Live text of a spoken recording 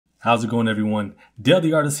How's it going, everyone? Dale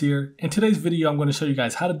the Artist here. In today's video, I'm going to show you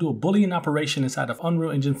guys how to do a Boolean operation inside of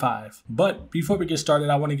Unreal Engine 5. But before we get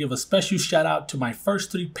started, I want to give a special shout out to my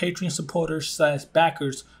first 3 Patreon supporters /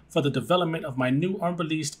 backers for the development of my new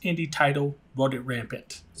unreleased indie title, Rodent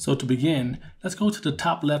Rampant. So to begin, let's go to the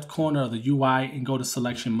top left corner of the UI and go to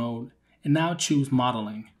selection mode, and now choose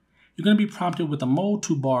modeling. You're going to be prompted with a mode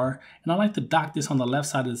toolbar, and I like to dock this on the left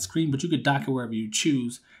side of the screen, but you could dock it wherever you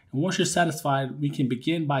choose. And once you're satisfied, we can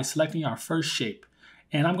begin by selecting our first shape.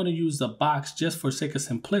 And I'm going to use the box just for sake of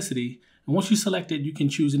simplicity. And once you select it, you can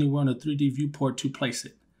choose anywhere on the 3D viewport to place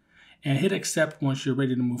it. And hit accept once you're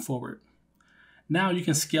ready to move forward. Now you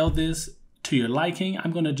can scale this to your liking.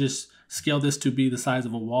 I'm going to just scale this to be the size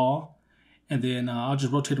of a wall. And then I'll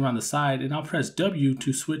just rotate around the side, and I'll press W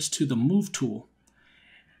to switch to the move tool.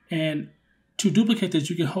 And to duplicate this,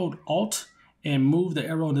 you can hold Alt and move the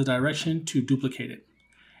arrow in the direction to duplicate it.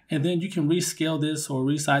 And then you can rescale this or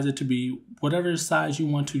resize it to be whatever size you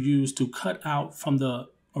want to use to cut out from the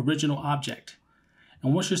original object.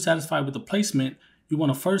 And once you're satisfied with the placement, you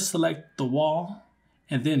want to first select the wall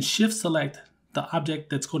and then shift select the object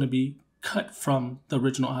that's going to be cut from the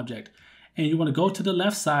original object. And you want to go to the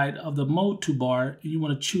left side of the mode toolbar, and you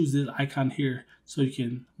want to choose this icon here so you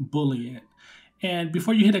can Boolean it. And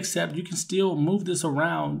before you hit accept, you can still move this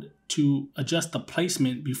around to adjust the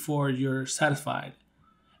placement before you're satisfied.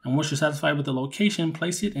 And once you're satisfied with the location,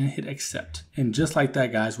 place it and hit accept. And just like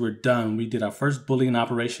that, guys, we're done. We did our first Boolean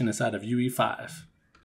operation inside of UE5.